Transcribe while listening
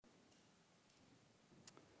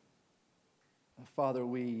Father,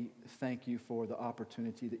 we thank you for the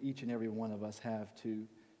opportunity that each and every one of us have to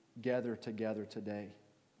gather together today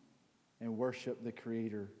and worship the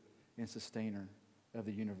Creator and Sustainer of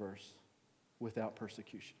the universe without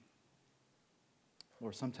persecution.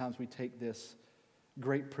 Lord, sometimes we take this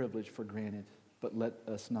great privilege for granted, but let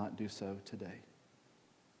us not do so today.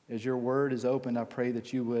 As your word is opened, I pray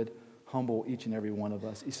that you would humble each and every one of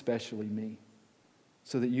us, especially me,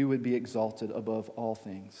 so that you would be exalted above all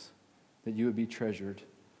things, that you would be treasured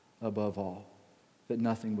above all, that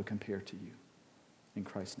nothing would compare to you. In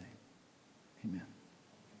Christ's name, amen.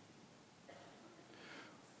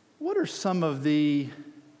 What are some of the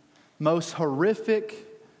most horrific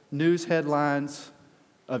news headlines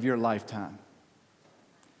of your lifetime?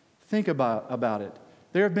 Think about it.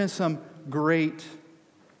 There have been some great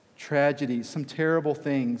tragedies, some terrible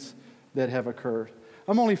things that have occurred.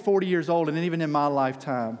 I'm only 40 years old, and even in my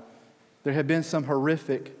lifetime, there have been some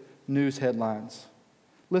horrific news headlines.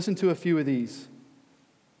 Listen to a few of these.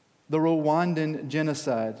 The Rwandan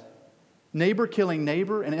genocide. Neighbor killing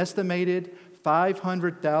neighbor, an estimated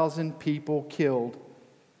 500,000 people killed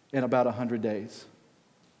in about 100 days.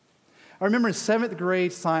 I remember in 7th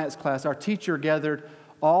grade science class, our teacher gathered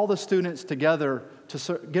all the students together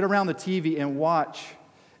to get around the TV and watch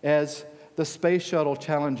as the Space Shuttle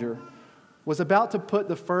Challenger was about to put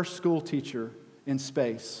the first school teacher in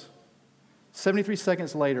space. 73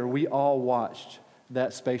 seconds later, we all watched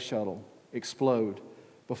that space shuttle explode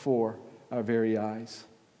before our very eyes,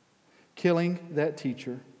 killing that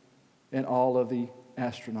teacher and all of the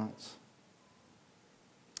astronauts.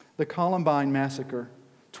 The Columbine massacre,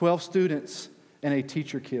 12 students and a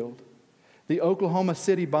teacher killed. The Oklahoma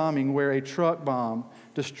City bombing, where a truck bomb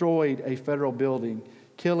destroyed a federal building,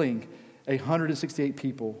 killing 168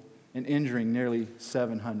 people and injuring nearly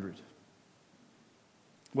 700.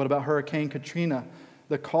 What about Hurricane Katrina?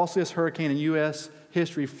 The costliest hurricane in U.S.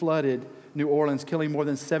 history flooded New Orleans, killing more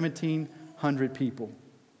than 1,700 people.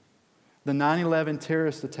 The 9/11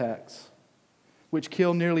 terrorist attacks, which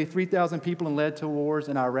killed nearly 3,000 people and led to wars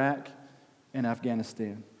in Iraq and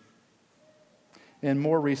Afghanistan. And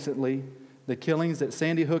more recently, the killings at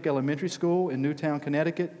Sandy Hook Elementary School in Newtown,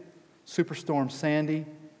 Connecticut, Superstorm Sandy,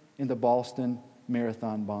 and the Boston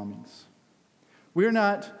Marathon bombings. We're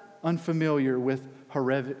not unfamiliar with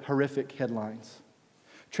horrific headlines.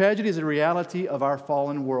 Tragedy is a reality of our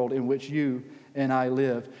fallen world in which you and I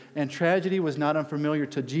live. And tragedy was not unfamiliar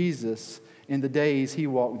to Jesus in the days he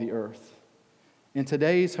walked the earth. In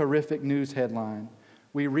today's horrific news headline,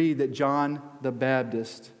 we read that John the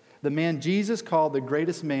Baptist, the man Jesus called the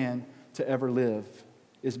greatest man to ever live,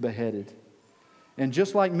 is beheaded. And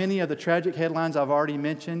just like many of the tragic headlines I've already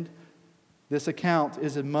mentioned, this account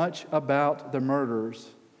is as much about the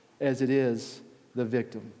murderers as it is the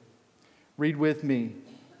victim. Read with me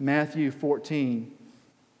Matthew 14,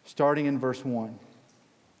 starting in verse 1.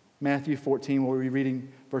 Matthew 14, we'll be reading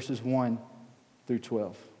verses 1 through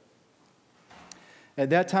 12. At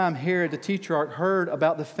that time, Herod the Tetrarch heard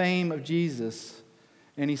about the fame of Jesus,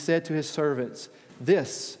 and he said to his servants,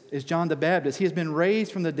 "This is John the Baptist. He has been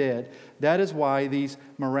raised from the dead. That is why these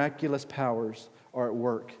miraculous powers are at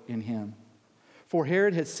work in him." For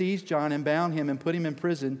Herod had seized John and bound him and put him in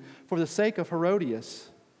prison for the sake of Herodias,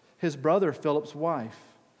 his brother Philip's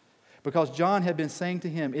wife, because John had been saying to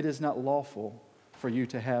him, "It is not lawful for you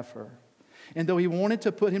to have her." And though he wanted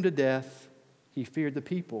to put him to death, he feared the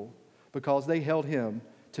people, because they held him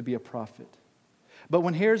to be a prophet. But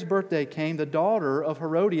when Herod's birthday came, the daughter of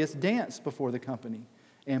Herodias danced before the company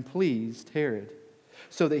and pleased Herod,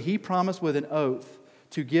 so that he promised with an oath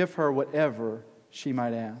to give her whatever she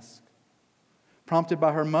might ask. Prompted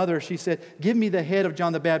by her mother, she said, "Give me the head of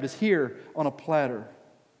John the Baptist here on a platter."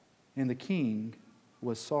 And the king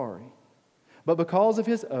was sorry. But because of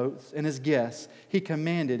his oaths and his guests, he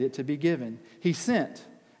commanded it to be given. He sent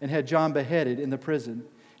and had John beheaded in the prison,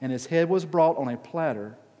 and his head was brought on a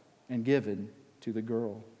platter and given to the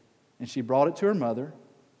girl. And she brought it to her mother,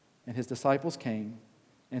 and his disciples came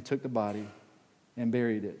and took the body and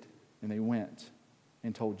buried it. And they went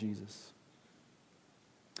and told Jesus.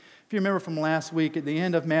 If you remember from last week, at the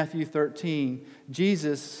end of Matthew 13,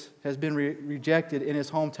 Jesus has been rejected in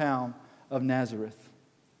his hometown of Nazareth.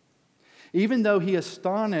 Even though he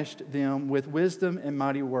astonished them with wisdom and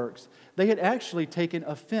mighty works, they had actually taken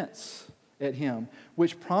offense at him,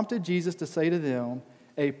 which prompted Jesus to say to them,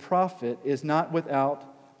 "A prophet is not without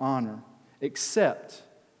honor, except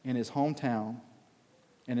in his hometown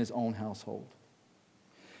and his own household."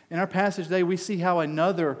 In our passage today, we see how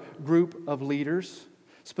another group of leaders,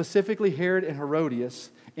 specifically Herod and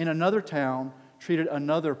Herodias, in another town treated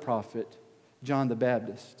another prophet, John the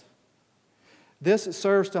Baptist. This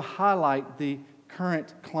serves to highlight the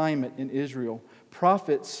current climate in Israel.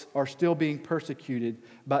 Prophets are still being persecuted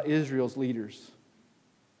by Israel's leaders.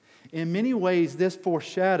 In many ways, this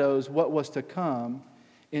foreshadows what was to come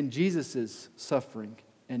in Jesus' suffering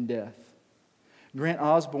and death. Grant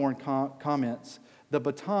Osborne comments, the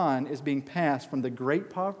baton is being passed from the great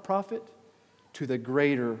prophet to the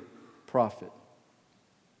greater prophet.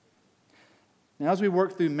 Now, as we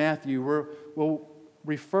work through Matthew, we'll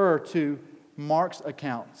refer to Mark's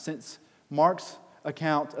account, since Mark's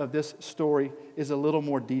account of this story is a little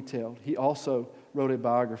more detailed. He also wrote a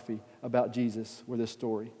biography about Jesus where this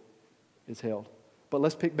story is held. But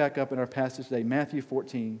let's pick back up in our passage today, Matthew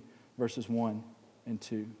 14, verses 1 and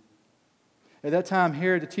 2. At that time,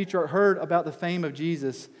 Herod the tetrarch heard about the fame of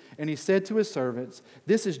Jesus, and he said to his servants,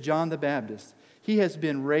 "This is John the Baptist. He has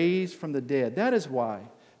been raised from the dead. That is why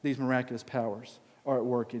these miraculous powers are at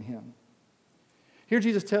work in him."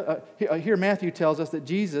 Here Matthew tells us that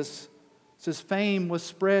Jesus' fame was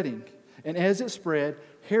spreading, and as it spread,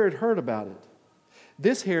 Herod heard about it.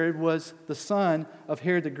 This Herod was the son of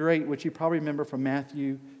Herod the Great, which you probably remember from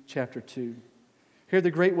Matthew chapter 2. Herod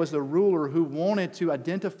the Great was the ruler who wanted to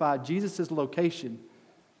identify Jesus' location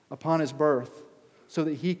upon his birth so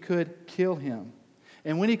that he could kill him.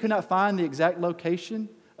 And when he could not find the exact location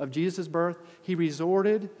of Jesus' birth, he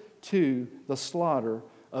resorted to the slaughter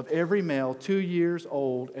of every male 2 years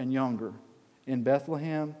old and younger in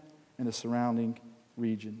Bethlehem and the surrounding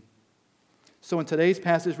region. So in today's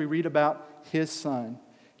passage, we read about his son,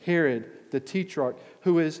 Herod the tetrarch,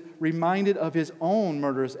 who is reminded of his own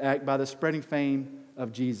murderous act by the spreading fame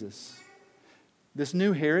of Jesus. This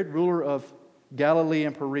new Herod, ruler of Galilee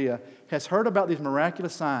and Perea, has heard about these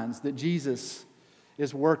miraculous signs that Jesus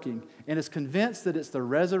is working and is convinced that it's the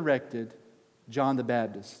resurrected John the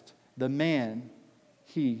Baptist, the man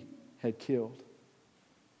he had killed.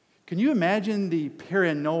 Can you imagine the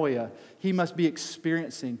paranoia he must be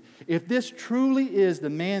experiencing if this truly is the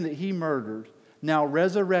man that he murdered, now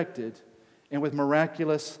resurrected and with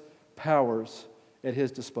miraculous powers at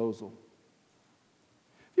his disposal?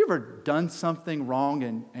 Have you ever done something wrong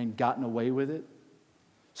and gotten away with it?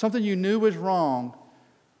 Something you knew was wrong,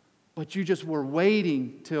 but you just were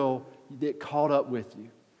waiting till it caught up with you,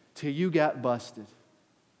 till you got busted.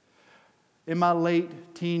 In my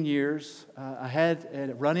late teen years, I had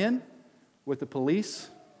a run-in with the police,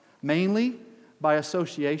 mainly by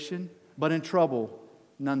association, but in trouble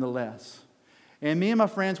nonetheless. And me and my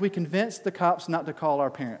friends, we convinced the cops not to call our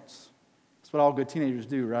parents. That's what all good teenagers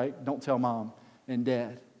do, right? Don't tell mom and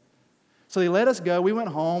dad. So they let us go. We went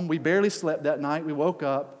home. We barely slept that night. We woke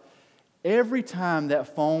up. Every time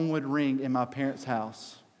that phone would ring in my parents'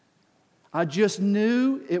 house, I just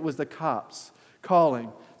knew it was the cops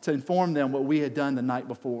calling to inform them what we had done the night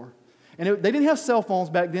before. And they didn't have cell phones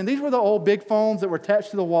back then. These were the old big phones that were attached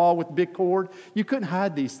to the wall with a big cord. You couldn't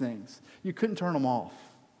hide these things. You couldn't turn them off.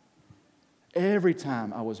 Every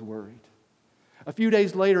time I was worried. A few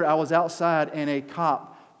days later, I was outside and a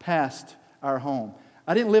cop passed our home.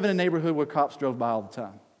 I didn't live in a neighborhood where cops drove by all the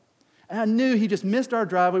time. And I knew he just missed our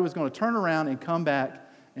driveway, was going to turn around and come back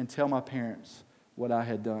and tell my parents what I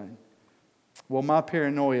had done. Well, my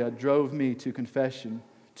paranoia drove me to confession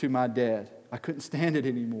to my dad. I couldn't stand it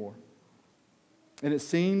anymore. And it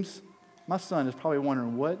seems my son is probably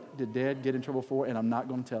wondering, what did Dad get in trouble for? And I'm not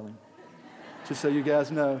going to tell him. Just so you guys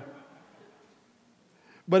know.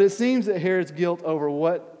 But it seems that Herod's guilt over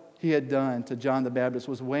what he had done to John the Baptist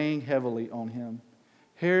was weighing heavily on him.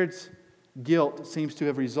 Herod's guilt seems to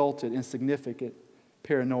have resulted in significant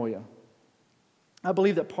paranoia. I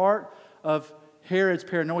believe that part of Herod's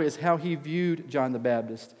paranoia is how he viewed John the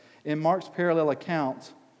Baptist. In Mark's parallel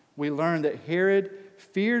account, we learn that Herod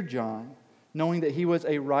feared John, knowing that he was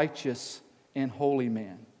a righteous and holy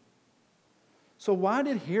man. So why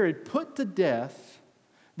did Herod put to death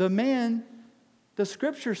the man the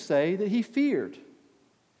Scriptures say that he feared?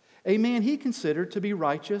 A man he considered to be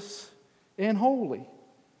righteous and holy.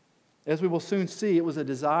 As we will soon see, it was a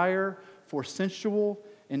desire for sensual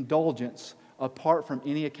indulgence apart from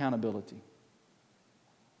any accountability.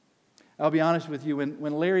 I'll be honest with you,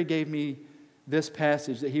 when Larry gave me this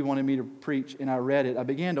passage that he wanted me to preach and I read it, I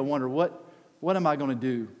began to wonder, what am I going to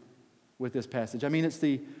do with this passage? I mean, it's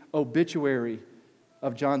the obituary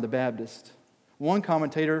of John the Baptist. One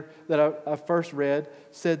commentator that I first read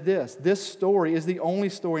said this story is the only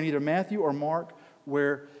story in either Matthew or Mark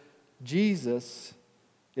where Jesus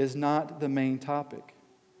is not the main topic.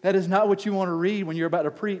 That is not what you want to read when you're about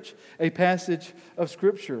to preach a passage of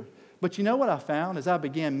Scripture. But you know what I found as I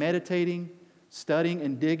began meditating, studying,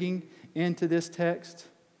 and digging into this text?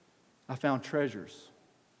 I found treasures.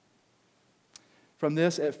 from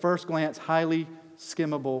this, at first glance, highly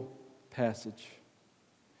skimmable passage.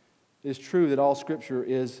 It is true that all Scripture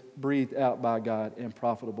is breathed out by God and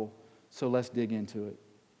profitable, so let's dig into it.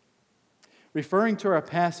 Referring to our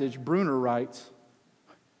passage, Bruner writes,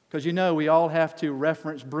 because you know we all have to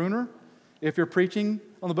reference Bruner if you're preaching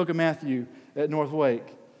on the book of Matthew at North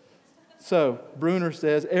Wake. So, Bruner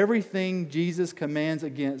says, everything Jesus commands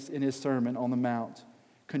against in his Sermon on the Mount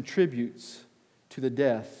contributes to the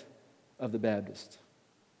death of the Baptist.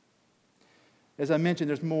 As I mentioned,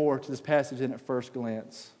 there's more to this passage than at first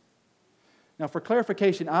glance. Now, for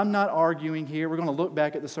clarification, I'm not arguing here, we're going to look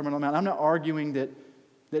back at the Sermon on the Mount. I'm not arguing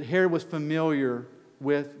that Herod was familiar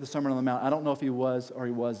with the Sermon on the Mount. I don't know if he was or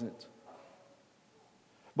he wasn't.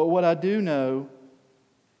 But what I do know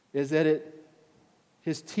is that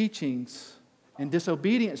his teachings and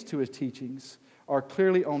disobedience to his teachings are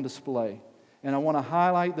clearly on display. And I want to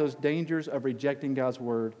highlight those dangers of rejecting God's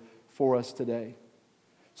word for us today.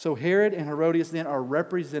 So Herod and Herodias then are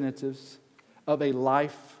representatives of a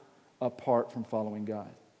life apart from following God.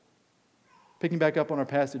 Picking back up on our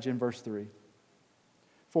passage in verse 3.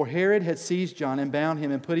 For Herod had seized John and bound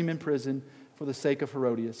him and put him in prison for the sake of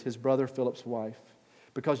Herodias, his brother Philip's wife,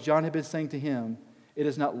 because John had been saying to him, "It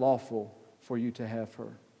is not lawful for you to have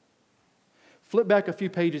her." Flip back a few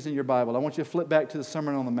pages in your Bible. I want you to flip back to the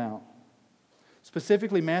Sermon on the Mount.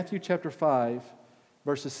 Specifically Matthew chapter 5,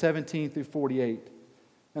 verses 17 through 48.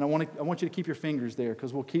 And I want you to keep your fingers there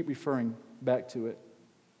because we'll keep referring back to it.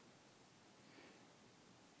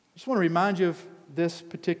 I just want to remind you of this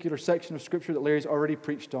particular section of Scripture that Larry's already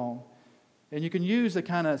preached on. And you can use the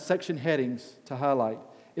kind of section headings to highlight.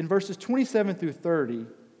 In verses 27 through 30,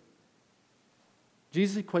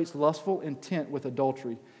 Jesus equates lustful intent with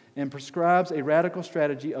adultery and prescribes a radical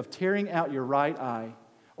strategy of tearing out your right eye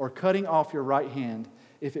or cutting off your right hand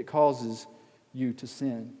if it causes you to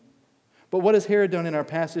sin. But what has Herod done in our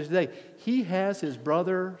passage today? He has his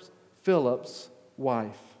brother Philip's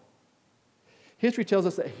wife. History tells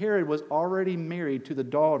us that Herod was already married to the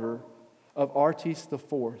daughter of Archelaus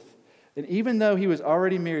IV. And even though he was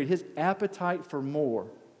already married, his appetite for more,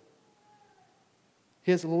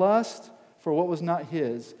 his lust for what was not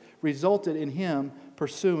his, resulted in him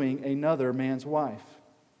pursuing another man's wife.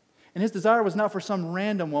 And his desire was not for some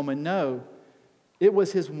random woman, no. It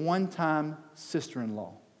was his one-time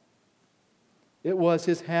sister-in-law. It was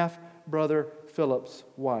his half-brother Philip's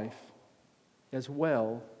wife, as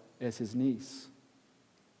well as his niece.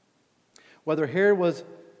 Whether Herod was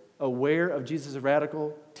aware of Jesus'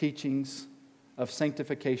 radical teachings of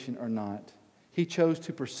sanctification or not, he chose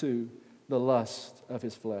to pursue the lust of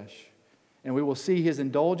his flesh. And we will see his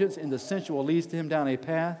indulgence in the sensual leads to him down a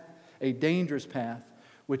path, a dangerous path,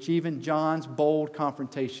 which even John's bold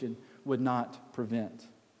confrontation would not prevent.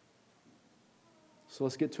 So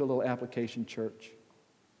let's get to a little application, church.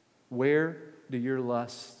 Where do your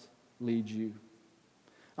lusts lead you?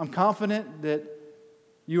 I'm confident that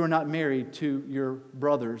you are not married to your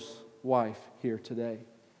brother's wife here today.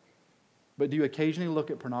 But do you occasionally look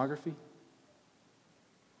at pornography?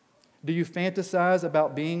 Do you fantasize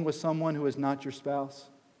about being with someone who is not your spouse?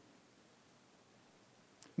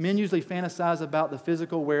 Men usually fantasize about the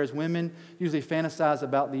physical, whereas women usually fantasize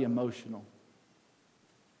about the emotional.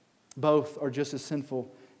 Both are just as sinful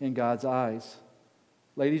in God's eyes.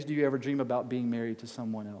 Ladies, do you ever dream about being married to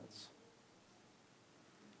someone else?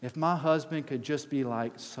 If my husband could just be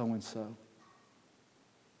like so-and-so.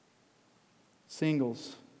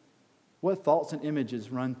 Singles, what thoughts and images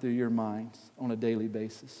run through your minds on a daily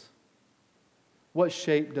basis? What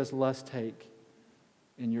shape does lust take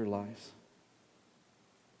in your lives?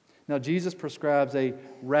 Now, Jesus prescribes a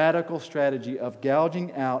radical strategy of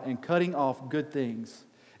gouging out and cutting off good things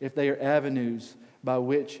if they are avenues by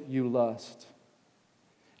which you lust.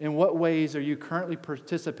 In what ways are you currently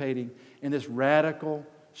participating in this radical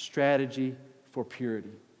strategy for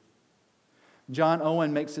purity? John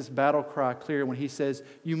Owen makes this battle cry clear when he says,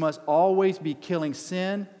 "You must always be killing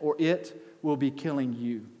sin or it will be killing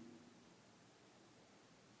you."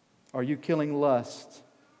 Are you killing lust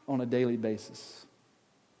on a daily basis?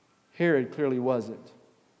 Herod clearly wasn't,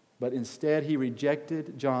 but instead he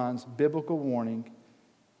rejected John's biblical warning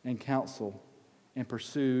and counsel and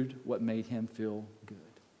pursued what made him feel good.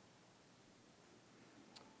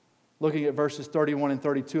 Looking at verses 31 and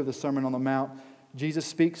 32 of the Sermon on the Mount, Jesus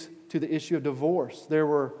speaks to the issue of divorce. There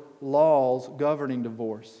were laws governing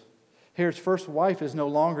divorce. Herod's first wife is no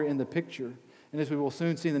longer in the picture. And as we will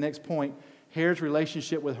soon see in the next point, Herod's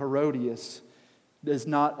relationship with Herodias does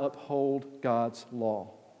not uphold God's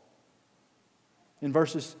law. In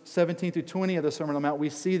verses 17 through 20 of the Sermon on the Mount, we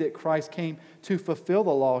see that Christ came to fulfill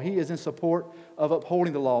the law. He is in support of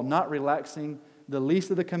upholding the law, not relaxing the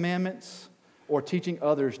least of the commandments, or teaching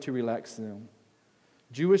others to relax them.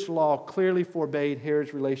 Jewish law clearly forbade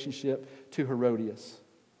Herod's relationship to Herodias.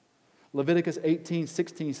 Leviticus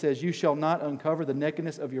 18:16 says, "You shall not uncover the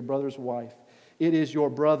nakedness of your brother's wife. It is your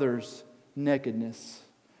brother's nakedness."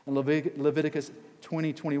 And Leviticus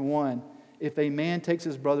 20:21, "If a man takes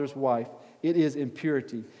his brother's wife, it is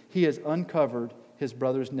impurity. He has uncovered his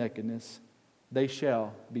brother's nakedness. They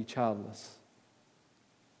shall be childless."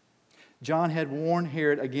 John had warned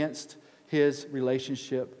Herod against his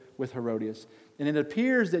relationship with Herodias. And it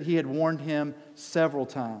appears that he had warned him several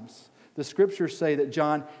times. The scriptures say that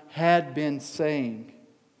John had been saying,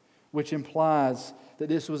 which implies that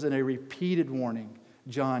this was a repeated warning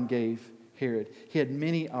John gave Herod. He had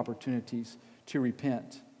many opportunities to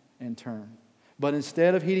repent and turn. But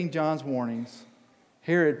instead of heeding John's warnings,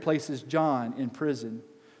 Herod places John in prison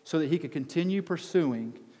so that he could continue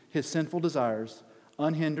pursuing his sinful desires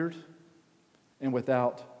unhindered and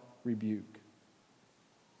without rebuke.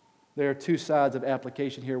 There are two sides of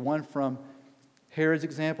application here, one from Herod's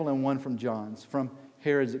example and one from John's. From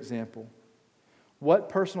Herod's example, what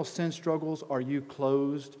personal sin struggles are you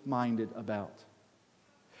closed-minded about?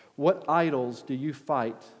 What idols do you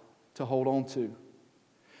fight to hold on to?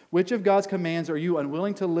 Which of God's commands are you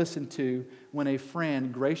unwilling to listen to when a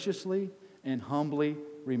friend graciously and humbly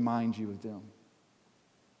reminds you of them?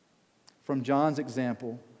 From John's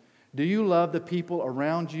example, do you love the people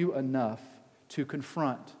around you enough to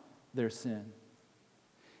confront their sin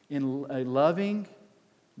in a loving,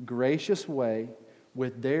 gracious way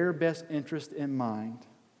with their best interest in mind,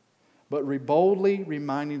 but boldly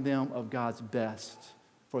reminding them of God's best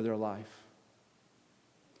for their life?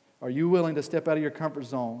 Are you willing to step out of your comfort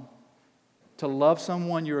zone to love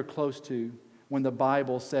someone you are close to when the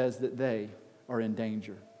Bible says that they are in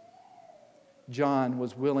danger? John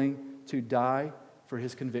was willing to die for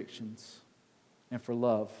his convictions and for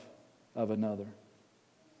love of another.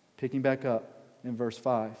 Picking back up in verse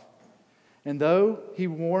 5. And though he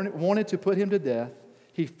wanted to put him to death,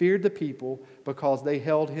 he feared the people because they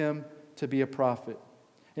held him to be a prophet.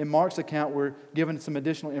 In Mark's account, we're given some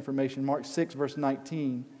additional information. Mark 6, verse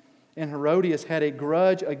 19. And Herodias had a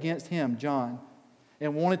grudge against him, John,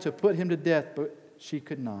 and wanted to put him to death, but she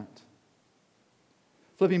could not.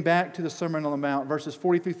 Flipping back to the Sermon on the Mount, verses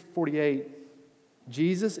 40 through 48,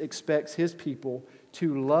 Jesus expects his people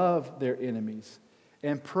to love their enemies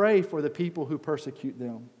and pray for the people who persecute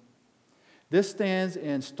them. This stands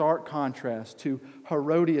in stark contrast to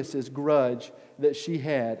Herodias' grudge that she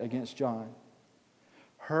had against John.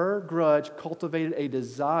 Her grudge cultivated a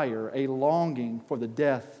desire, a longing for the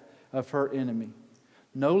death of her enemy.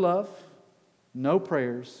 No love, no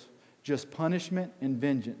prayers, just punishment and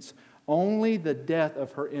vengeance. Only the death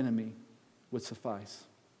of her enemy would suffice.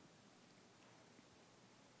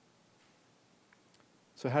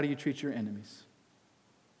 So how do you treat your enemies?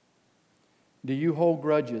 Do you hold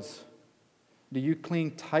grudges? Do you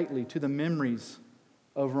cling tightly to the memories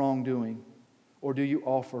of wrongdoing? Or do you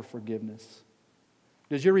offer forgiveness?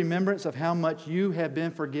 Does your remembrance of how much you have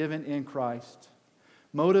been forgiven in Christ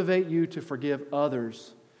motivate you to forgive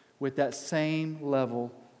others with that same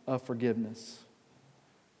level of forgiveness?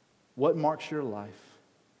 What marks your life?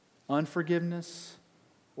 Unforgiveness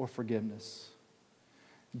or forgiveness?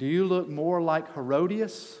 Do you look more like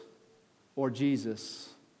Herodias or Jesus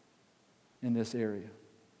in this area?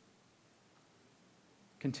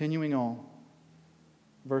 Continuing on,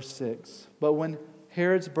 verse 6. But when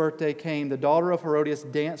Herod's birthday came, the daughter of Herodias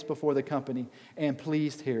danced before the company and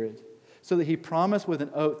pleased Herod, so that he promised with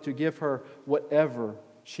an oath to give her whatever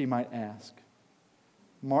she might ask.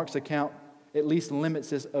 Mark's account at least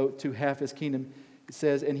limits this oath to half his kingdom. It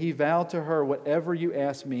says, and he vowed to her, whatever you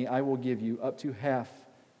ask me, I will give you, up to half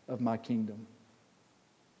of my kingdom.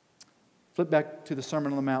 Flip back to the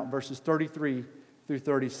Sermon on the Mount, verses 33 through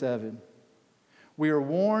 37. We are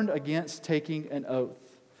warned against taking an oath.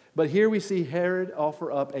 But here we see Herod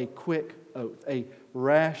offer up a quick oath, a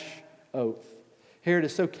rash oath. Herod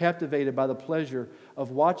is so captivated by the pleasure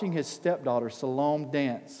of watching his stepdaughter Salome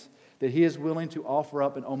dance that he is willing to offer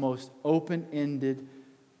up an almost open-ended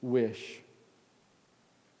wish.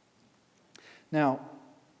 Now,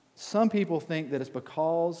 some people think that it's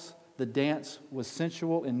because the dance was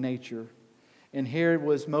sensual in nature and Herod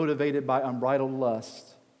was motivated by unbridled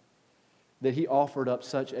lust that he offered up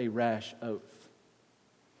such a rash oath.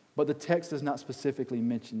 But the text does not specifically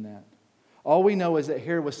mention that. All we know is that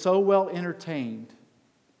Herod was so well entertained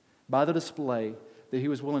by the display that he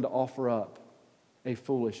was willing to offer up a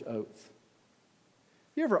foolish oath.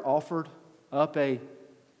 You ever offered up a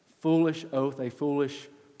foolish oath, a foolish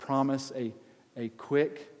promise, a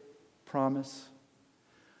quick promise?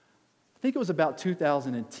 think it was about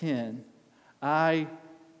 2010, I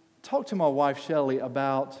talked to my wife, Shelley,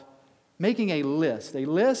 about making a list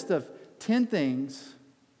of 10 things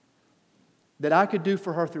that I could do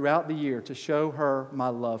for her throughout the year to show her my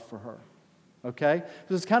love for her. Okay?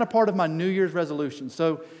 This is kind of part of my New Year's resolution.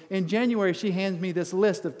 So in January, she hands me this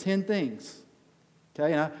list of 10 things.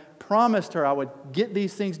 Okay? And I promised her I would get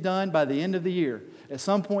these things done by the end of the year at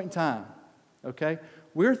some point in time. Okay?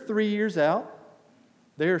 We're 3 years out.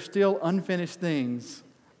 There are still unfinished things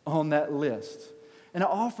on that list. And I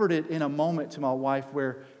offered it in a moment to my wife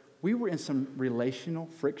where we were in some relational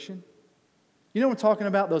friction. You know what I'm talking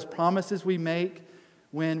about? Those promises we make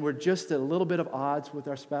when we're just at a little bit of odds with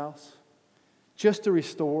our spouse, just to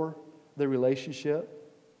restore the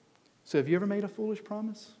relationship. So have you ever made a foolish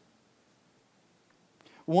promise?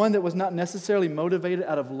 One that was not necessarily motivated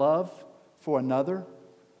out of love for another,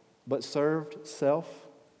 but served self?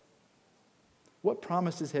 What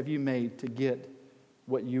promises have you made to get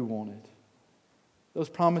what you wanted? Those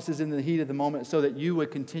promises in the heat of the moment so that you would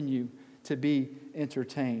continue to be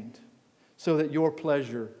entertained, so that your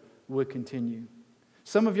pleasure would continue.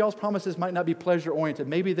 Some of y'all's promises might not be pleasure-oriented.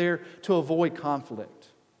 Maybe they're to avoid conflict.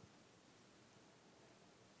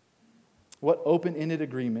 What open-ended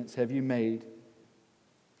agreements have you made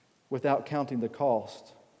without counting the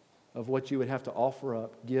cost of what you would have to offer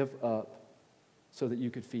up, give up, so that you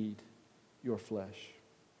could feed your flesh?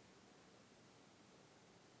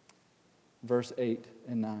 Verse 8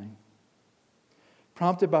 and 9.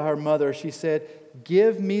 Prompted by her mother, she said,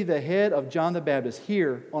 "Give me the head of John the Baptist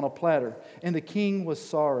here on a platter." And the king was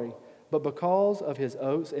sorry, but because of his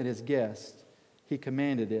oaths and his guests, he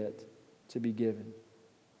commanded it to be given.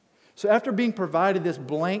 So after being provided this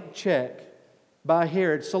blank check by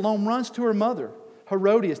Herod, Salome runs to her mother,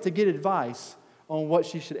 Herodias, to get advice on what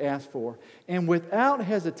she should ask for. And without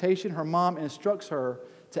hesitation, her mom instructs her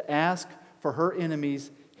to ask for her enemy's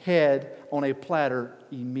head on a platter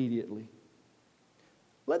immediately.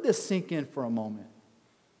 Let this sink in for a moment.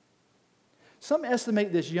 Some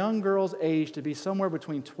estimate this young girl's age to be somewhere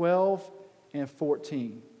between 12 and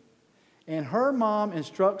 14. And her mom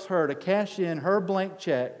instructs her to cash in her blank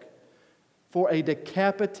check for a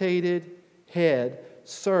decapitated head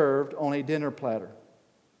served on a dinner platter.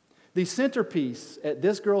 The centerpiece at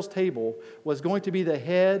this girl's table was going to be the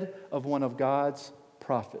head of one of God's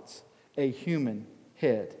prophets, a human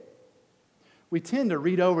head. We tend to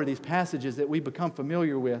read over these passages that we become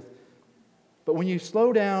familiar with, but when you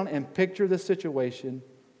slow down and picture the situation,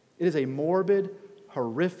 it is a morbid,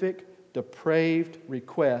 horrific, depraved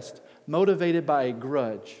request motivated by a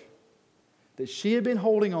grudge that she had been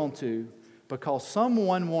holding on to because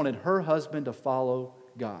someone wanted her husband to follow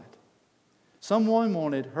God. Someone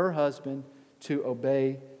wanted her husband to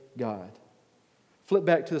obey God. Flip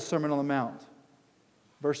back to the Sermon on the Mount.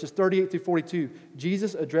 Verses 38 through 42,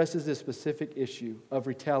 Jesus addresses this specific issue of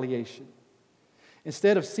retaliation.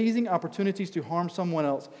 Instead of seizing opportunities to harm someone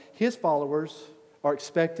else, his followers are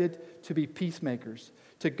expected to be peacemakers,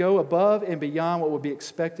 to go above and beyond what would be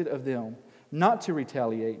expected of them, not to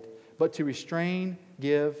retaliate, but to restrain,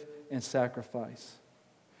 give, and sacrifice.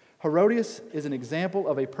 Herodias is an example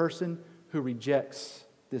of a person who rejects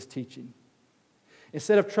this teaching.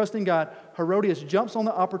 Instead of trusting God, Herodias jumps on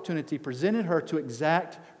the opportunity presented her to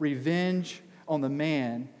exact revenge on the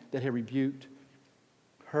man that had rebuked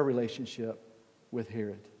her relationship with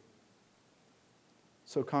Herod.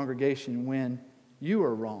 So, congregation, when you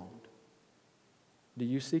are wronged, do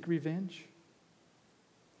you seek revenge?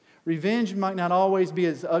 Revenge might not always be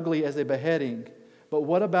as ugly as a beheading, but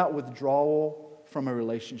what about withdrawal from a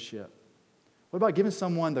relationship? What about giving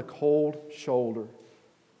someone the cold shoulder?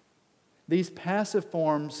 These passive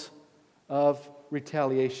forms of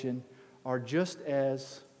retaliation are just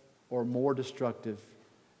as or more destructive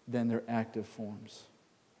than their active forms.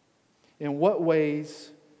 In what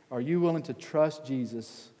ways are you willing to trust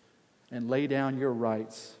Jesus and lay down your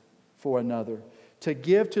rights for another, to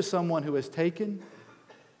give to someone who has taken,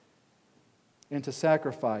 and to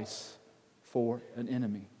sacrifice for an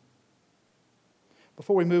enemy?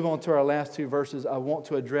 Before we move on to our last two verses, I want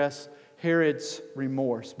to address Herod's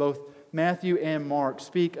remorse. Both Matthew and Mark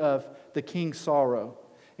speak of the king's sorrow.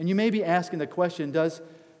 And you may be asking the question, does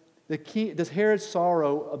Herod's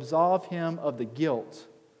sorrow absolve him of the guilt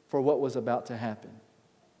for what was about to happen?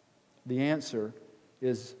 The answer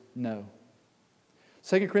is no.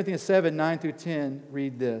 2 Corinthians 7, 9 through 10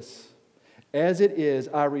 read this. "As it is,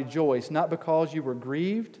 I rejoice, not because you were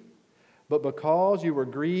grieved, but because you were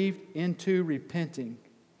grieved into repenting.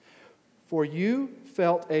 For you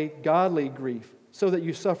felt a godly grief, so that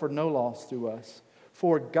you suffered no loss through us.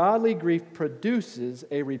 For godly grief produces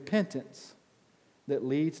a repentance that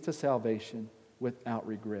leads to salvation without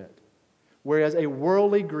regret, whereas a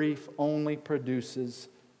worldly grief only produces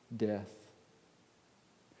death.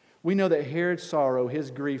 We know that Herod's sorrow,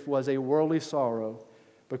 his grief, was a worldly sorrow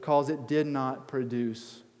because it did not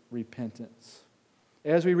produce repentance.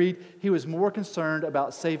 As we read, he was more concerned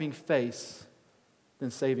about saving face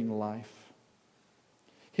than saving life.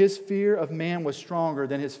 His fear of man was stronger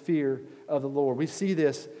than his fear of the Lord. We see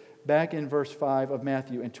this back in verse 5 of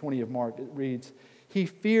Matthew and 20 of Mark. It reads, he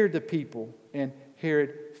feared the people, and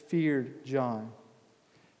Herod feared John.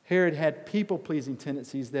 Herod had people-pleasing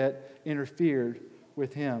tendencies that interfered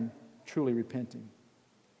with him truly repenting.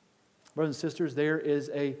 Brothers and sisters, there is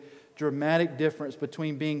a dramatic difference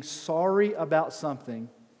between being sorry about something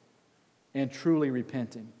and truly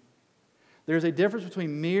repenting. There's a difference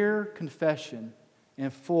between mere confession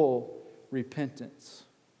and full repentance.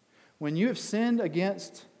 When you have sinned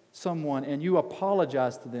against someone and you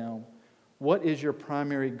apologize to them, what is your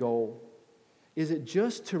primary goal? Is it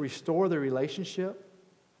just to restore the relationship?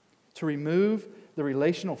 To remove the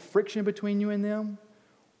relational friction between you and them?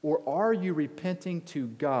 Or are you repenting to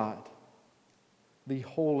God, the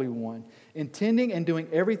Holy One, intending and doing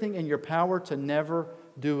everything in your power to never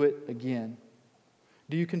do it again?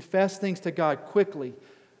 Do you confess things to God quickly,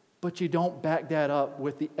 but you don't back that up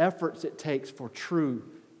with the efforts it takes for true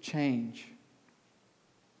change?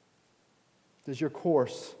 Does your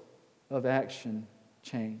course of action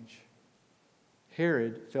change?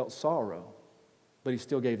 Herod felt sorrow, but he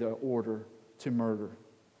still gave the order to murder.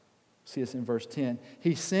 See this in verse 10.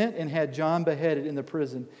 He sent and had John beheaded in the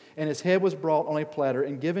prison, and his head was brought on a platter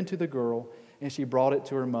and given to the girl, and she brought it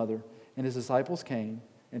to her mother. And his disciples came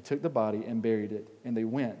and took the body and buried it, and they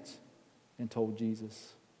went and told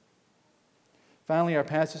Jesus. Finally, our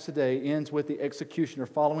passage today ends with the executioner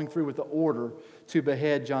following through with the order to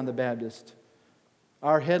behead John the Baptist.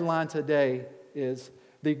 Our headline today is,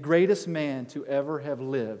 the greatest man to ever have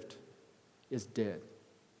lived is dead.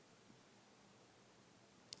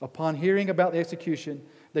 Upon hearing about the execution,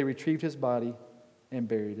 they retrieved his body and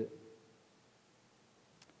buried it.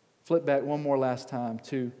 Flip back one more last time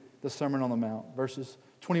to the Sermon on the Mount, verses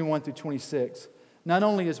 21 through 26. Not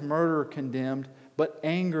only is murder condemned, but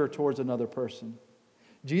anger towards another person.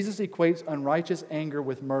 Jesus equates unrighteous anger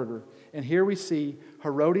with murder. And here we see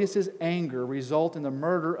Herodias' anger result in the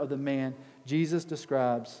murder of the man Jesus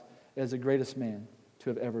describes as the greatest man to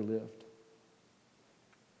have ever lived.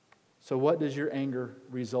 So what does your anger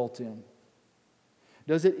result in?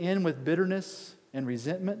 Does it end with bitterness and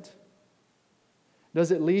resentment?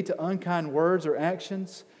 Does it lead to unkind words or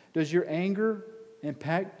actions? Does your anger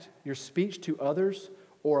impact your speech to others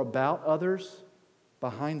or about others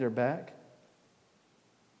behind their back?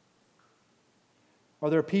 Are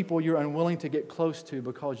there people you're unwilling to get close to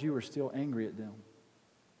because you are still angry at them?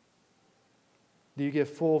 Do you give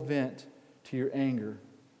full vent to your anger,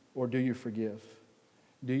 or do you forgive?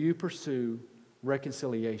 Do you pursue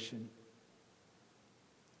reconciliation?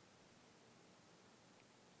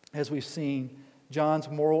 As we've seen, John's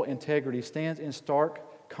moral integrity stands in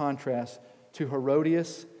stark contrast to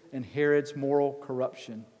Herodias and Herod's moral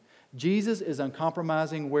corruption. Jesus is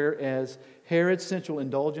uncompromising, whereas Herod's sensual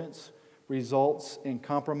indulgence results in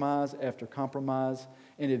compromise after compromise,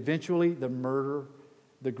 and eventually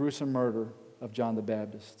the gruesome murder of John the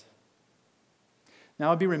Baptist.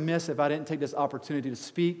 Now, I'd be remiss if I didn't take this opportunity to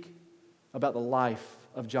speak about the life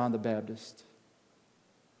of John the Baptist,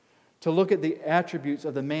 to look at the attributes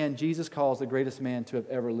of the man Jesus calls the greatest man to have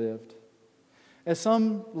ever lived. At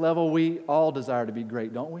some level, we all desire to be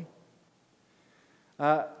great, don't we?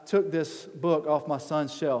 I took this book off my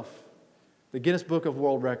son's shelf, the Guinness Book of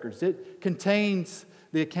World Records. It contains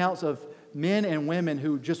the accounts of men and women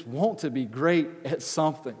who just want to be great at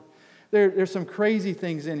something. There's some crazy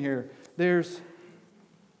things in here.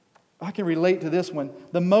 I can relate to this one.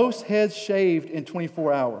 The most heads shaved in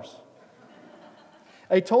 24 hours.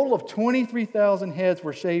 A total of 23,000 heads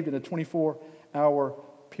were shaved in a 24-hour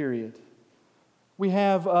period. We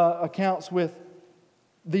have accounts with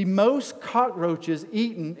the most cockroaches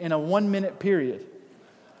eaten in a 1-minute period.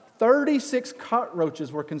 36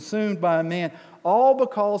 cockroaches were consumed by a man, all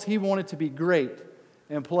because he wanted to be great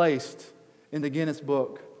and placed in the Guinness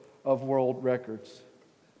Book of World Records.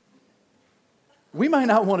 We might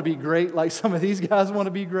not want to be great like some of these guys want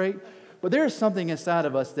to be great, but there is something inside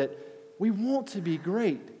of us that we want to be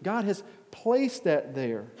great. God has placed that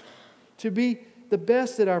there to be the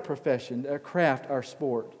best at our profession, our craft, our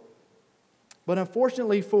sport. But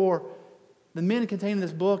unfortunately for the men contained in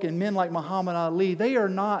this book and men like Muhammad Ali, they are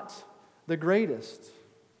not the greatest.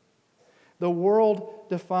 The world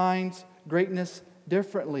defines greatness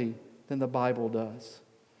differently than the Bible does.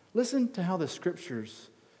 Listen to how the Scriptures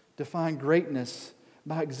define greatness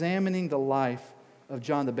by examining the life of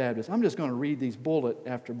John the Baptist. I'm just going to read these bullet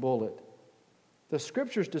after bullet. The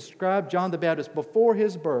Scriptures describe John the Baptist before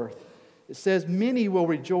his birth. It says, many will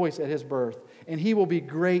rejoice at his birth, and he will be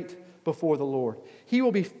great before the Lord. He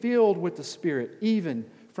will be filled with the Spirit, even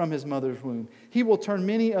from his mother's womb. He will turn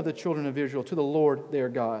many of the children of Israel to the Lord their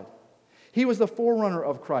God. He was the forerunner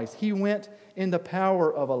of Christ. He went in the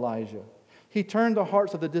power of Elijah. He turned the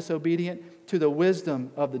hearts of the disobedient to the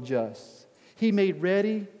wisdom of the just. He made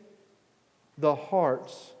ready the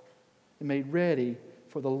hearts and made ready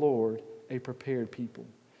for the Lord a prepared people.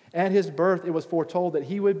 At his birth, it was foretold that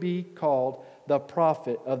he would be called the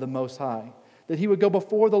prophet of the Most High, that he would go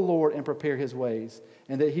before the Lord and prepare his ways,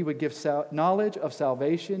 and that he would give knowledge of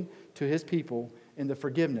salvation to his people and the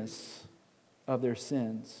forgiveness of their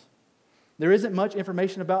sins. There isn't much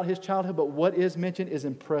information about his childhood, but what is mentioned is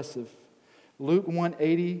impressive. Luke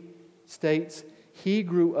 1:80 states, he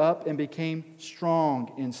grew up and became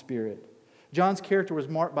strong in spirit. John's character was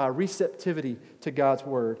marked by receptivity to God's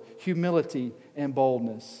word, humility, and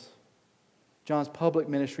boldness. John's public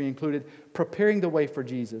ministry included preparing the way for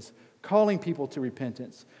Jesus, calling people to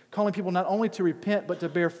repentance, calling people not only to repent, but to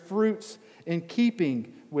bear fruits in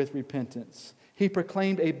keeping with repentance. He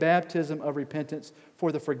proclaimed a baptism of repentance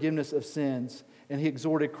for the forgiveness of sins, and he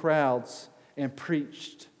exhorted crowds and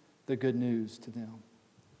preached the good news to them.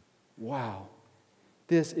 Wow,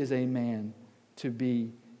 this is a man to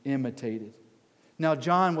be imitated. Now,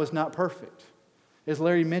 John was not perfect. As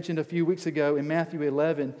Larry mentioned a few weeks ago in Matthew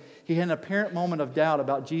 11, he had an apparent moment of doubt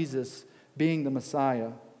about Jesus being the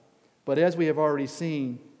Messiah. But as we have already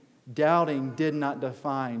seen, doubting did not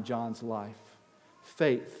define John's life.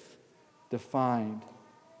 Faith defined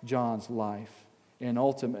John's life. And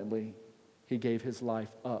ultimately, he gave his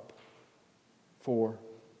life up for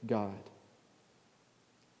God.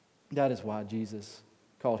 That is why Jesus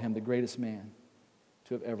called him the greatest man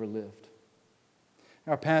to have ever lived.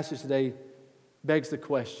 Our passage today begs the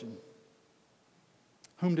question,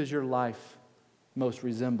 whom does your life most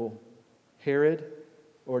resemble, Herod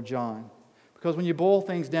or John? Because when you boil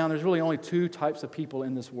things down, there's really only two types of people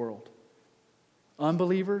in this world: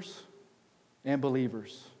 unbelievers and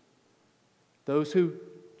believers. Those who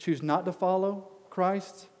choose not to follow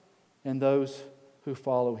Christ and those who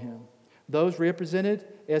follow him. Those represented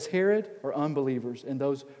as Herod are unbelievers, and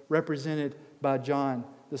those represented by John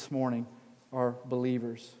this morning are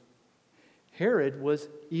believers. Herod was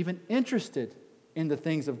even interested in the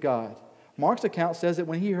things of God. Mark's account says that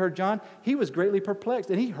when he heard John, he was greatly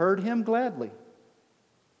perplexed, and he heard him gladly.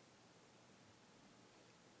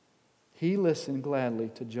 He listened gladly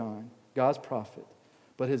to John, God's prophet,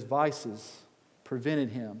 but his vices prevented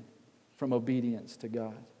him from obedience to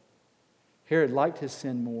God. Herod liked his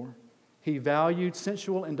sin more. He valued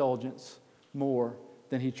sensual indulgence more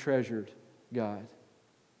than he treasured God.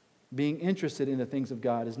 Being interested in the things of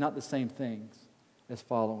God is not the same things as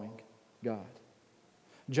following God.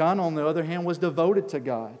 John, on the other hand, was devoted to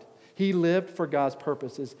God. He lived for God's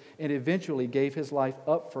purposes and eventually gave his life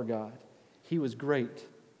up for God. He was great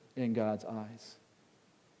in God's eyes.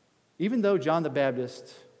 Even though John the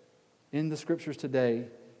Baptist in the Scriptures today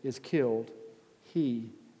is killed, he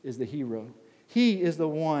is the hero. He is the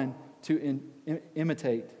one to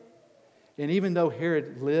imitate. And even though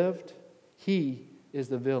Herod lived, he is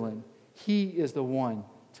the villain. He is the one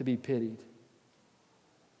to be pitied.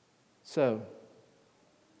 So,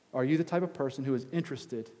 are you the type of person who is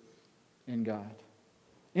interested in God?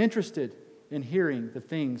 Interested in hearing the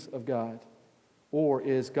things of God? Or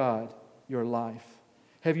is God your life?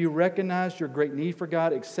 Have you recognized your great need for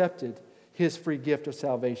God, accepted his free gift of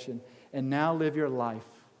salvation, and now live your life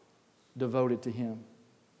devoted to him?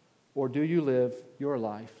 Or do you live your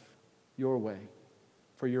life your way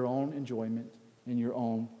for your own enjoyment and your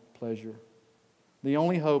own pleasure? The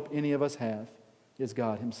only hope any of us have is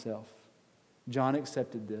God himself. John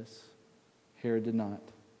accepted this. Herod did not.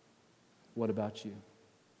 What about you?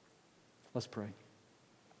 Let's pray.